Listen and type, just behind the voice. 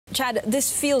Chad,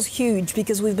 this feels huge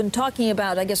because we've been talking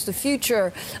about, I guess, the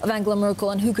future of Angela Merkel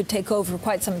and who could take over for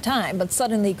quite some time, but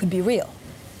suddenly it could be real.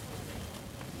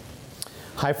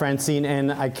 Hi, Francine,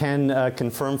 and I can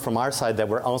confirm from our side that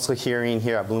we're also hearing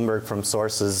here at Bloomberg from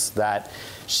sources that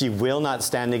she will not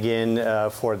stand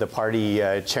again for the party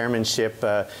chairmanship.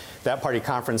 That party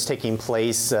conference taking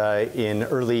place in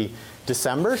early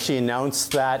December. She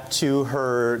announced that to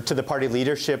the party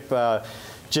leadership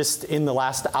just in the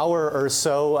last hour or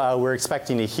so. We're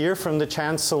expecting to hear from the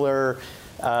Chancellor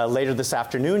later this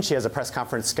afternoon. She has a press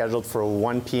conference scheduled for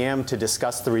 1 p.m. to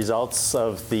discuss the results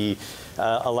of the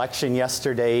election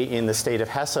yesterday in the state of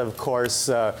Hesse. Of course,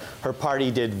 her party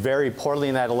did very poorly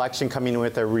in that election, coming in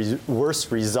with the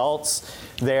worst results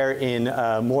there in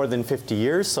more than 50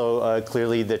 years. So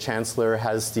clearly the Chancellor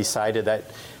has decided that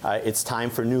it's time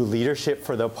for new leadership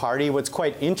for the party. What's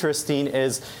quite interesting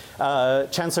is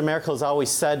Chancellor Merkel has always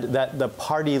said that the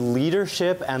party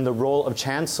leadership and the role of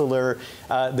Chancellor,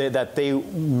 that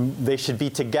they should be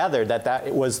together,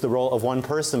 that was the role of one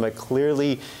person. But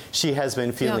clearly she has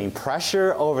been feeling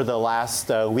pressure over the last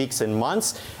weeks and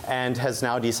months and has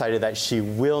now decided that she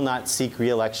will not seek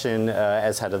re-election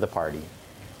as head of the party.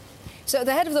 So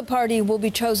the head of the party will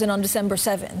be chosen on December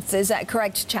 7th. Is that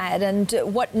correct, Chad? And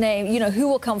what name, who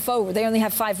will come forward? They only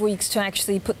have 5 weeks to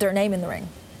actually put their name in the ring.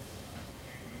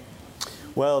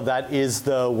 Well, that is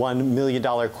the $1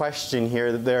 million question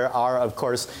here. There are, of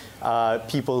course,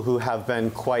 people who have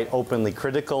been quite openly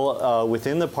critical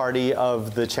within the party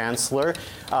of the Chancellor.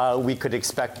 We could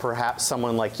expect perhaps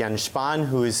someone like Jens Spahn,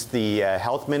 who is the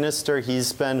health minister.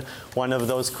 He's been one of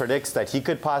those critics that he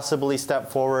could possibly step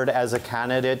forward as a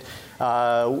candidate.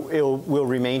 It will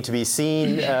remain to be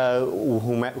seen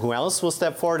who else will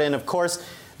step forward. And of course,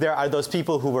 there are those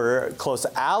people who were close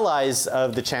allies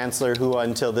of the Chancellor who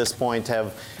until this point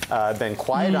have been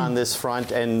quiet on this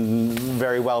front and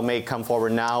very well may come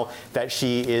forward now that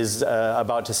she is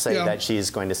about to say that she is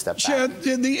going to step back. Chad,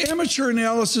 the amateur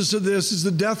analysis of this is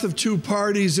the death of two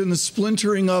parties and the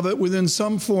splintering of it within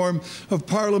some form of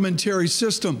parliamentary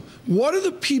system. What do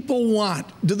the people want?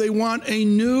 Do they want a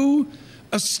new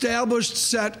established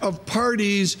set of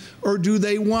parties, or do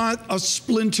they want a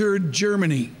splintered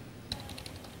Germany?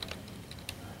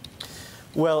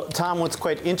 Well, Tom, what's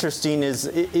quite interesting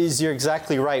is you're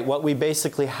exactly right. What we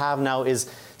basically have now is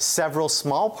several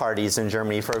small parties in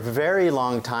Germany. For a very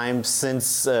long time,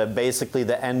 since basically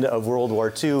the end of World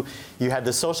War II, you had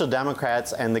the Social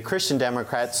Democrats and the Christian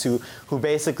Democrats who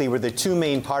basically were the two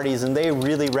main parties, and they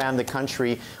really ran the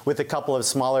country with a couple of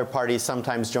smaller parties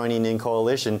sometimes joining in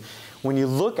coalition. When you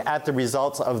look at the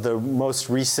results of the most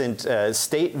recent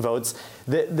state votes,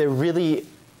 there really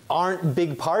aren't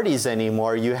big parties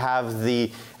anymore. You have the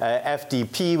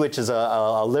FDP, which is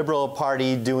a liberal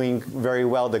party, doing very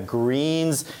well. The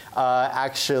Greens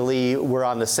actually were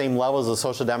on the same level as the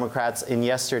Social Democrats in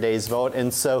yesterday's vote.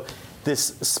 And so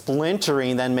this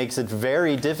splintering then makes it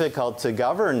very difficult to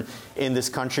govern in this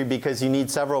country because you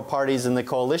need several parties in the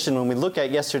coalition. When we look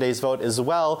at yesterday's vote as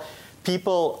well,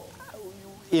 people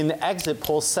in exit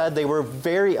polls said they were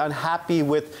very unhappy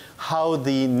with how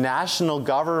the national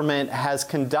government has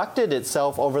conducted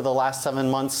itself over the last 7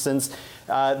 months since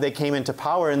they came into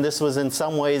power. And this was in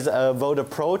some ways a vote of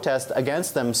protest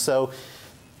against them. So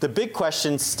the big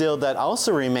question still that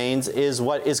also remains is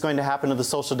what is going to happen to the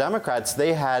Social Democrats.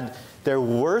 They had their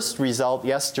worst result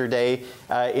yesterday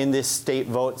in this state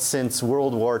vote since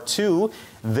World War II.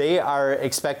 They are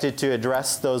expected to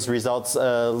address those results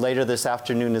later this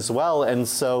afternoon as well. And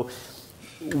so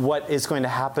what is going to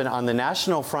happen on the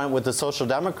national front with the Social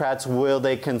Democrats? Will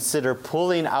they consider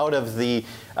pulling out of the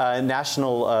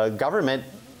national government?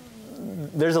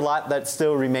 There's a lot that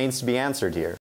still remains to be answered here.